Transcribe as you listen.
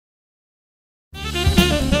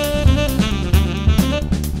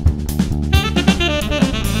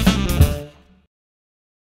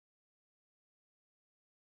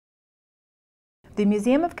The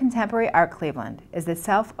Museum of Contemporary Art Cleveland is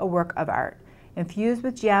itself a work of art, infused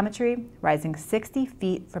with geometry, rising 60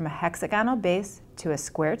 feet from a hexagonal base to a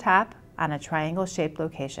square top on a triangle-shaped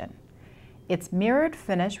location. Its mirrored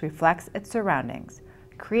finish reflects its surroundings,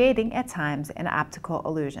 creating at times an optical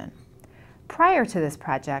illusion. Prior to this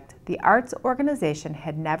project, the arts organization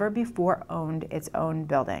had never before owned its own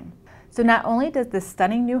building. So not only does this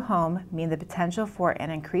stunning new home mean the potential for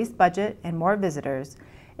an increased budget and more visitors,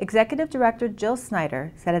 Executive Director Jill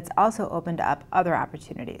Snyder said it's also opened up other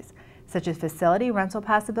opportunities, such as facility rental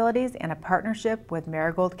possibilities and a partnership with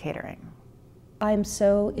Marigold Catering. I'm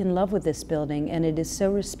so in love with this building, and it is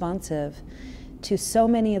so responsive to so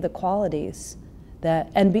many of the qualities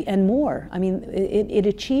that, and more. I mean, it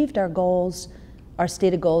achieved our goals, our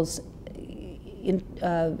stated goals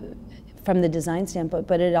from the design standpoint,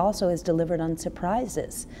 but it also has delivered on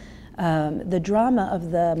surprises. The drama of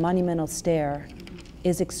the monumental stair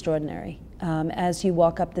is extraordinary. As you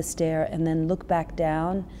walk up the stair and then look back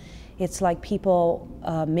down, it's like people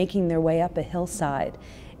making their way up a hillside.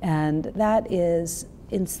 And that is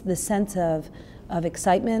in the sense of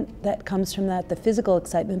excitement that comes from that, the physical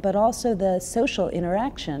excitement, but also the social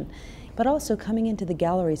interaction. But also coming into the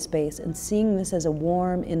gallery space and seeing this as a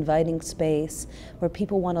warm, inviting space where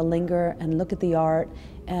people want to linger and look at the art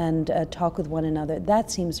and talk with one another. That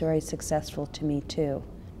seems very successful to me too.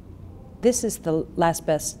 This is the last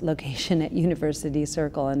best location at University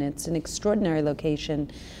Circle, and it's an extraordinary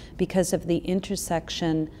location because of the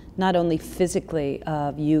intersection, not only physically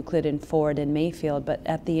of Euclid and Ford and Mayfield, but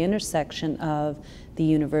at the intersection of the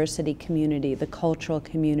university community, the cultural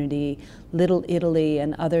community, Little Italy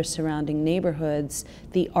and other surrounding neighborhoods,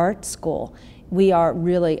 the art school. We are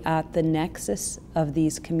really at the nexus of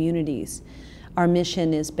these communities. Our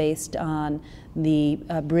mission is based on the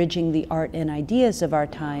bridging the art and ideas of our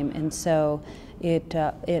time, and so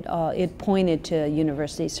it pointed to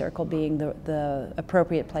University Circle being the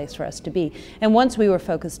appropriate place for us to be. And once we were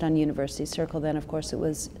focused on University Circle, then of course it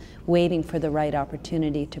was waiting for the right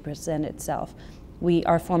opportunity to present itself.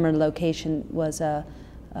 Our former location was a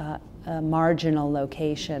marginal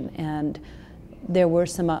location, and there were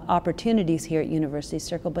some opportunities here at University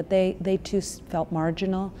Circle, but they too felt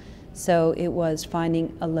marginal. So it was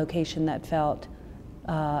finding a location that felt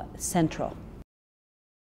central.